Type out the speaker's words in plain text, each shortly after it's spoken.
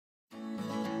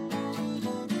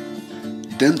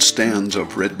Dense stands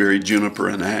of redberry juniper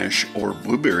and ash, or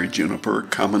blueberry juniper,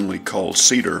 commonly called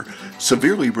cedar,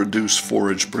 severely reduce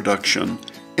forage production,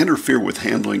 interfere with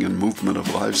handling and movement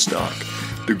of livestock,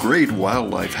 degrade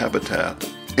wildlife habitat,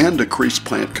 and decrease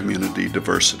plant community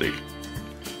diversity.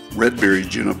 Redberry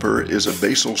juniper is a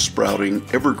basal sprouting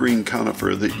evergreen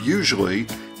conifer that usually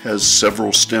has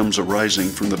several stems arising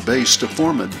from the base to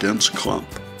form a dense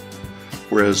clump,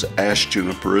 whereas ash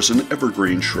juniper is an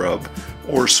evergreen shrub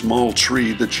or small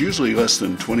tree that's usually less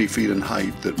than 20 feet in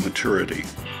height at maturity.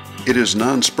 It is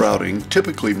non-sprouting,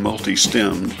 typically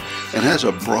multi-stemmed, and has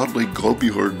a broadly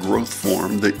globular growth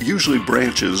form that usually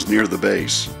branches near the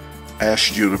base.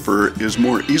 Ash juniper is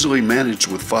more easily managed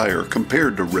with fire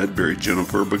compared to redberry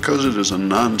juniper because it is a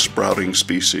non-sprouting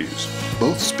species.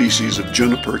 Both species of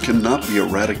juniper cannot be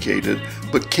eradicated,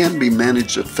 but can be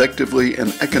managed effectively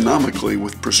and economically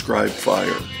with prescribed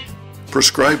fire.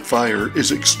 Prescribed fire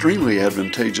is extremely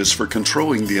advantageous for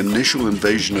controlling the initial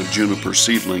invasion of juniper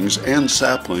seedlings and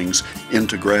saplings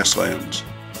into grasslands.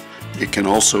 It can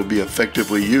also be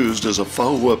effectively used as a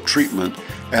follow-up treatment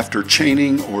after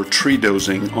chaining or tree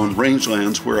dozing on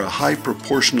rangelands where a high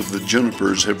proportion of the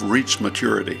junipers have reached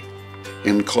maturity.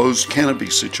 In closed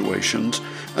canopy situations,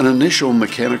 an initial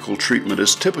mechanical treatment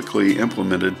is typically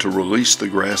implemented to release the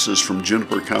grasses from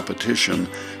juniper competition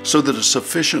so that a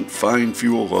sufficient fine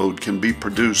fuel load can be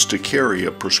produced to carry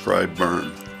a prescribed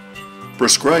burn.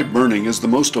 Prescribed burning is the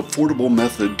most affordable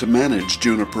method to manage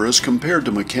juniper as compared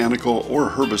to mechanical or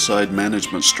herbicide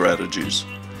management strategies.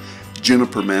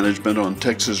 Juniper management on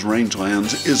Texas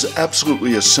rangelands is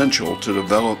absolutely essential to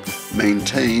develop,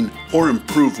 maintain, or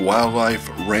improve wildlife,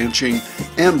 ranching,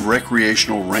 and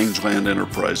recreational rangeland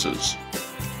enterprises.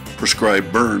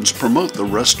 Prescribed burns promote the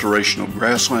restoration of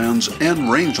grasslands and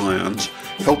rangelands,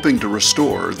 helping to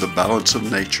restore the balance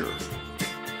of nature.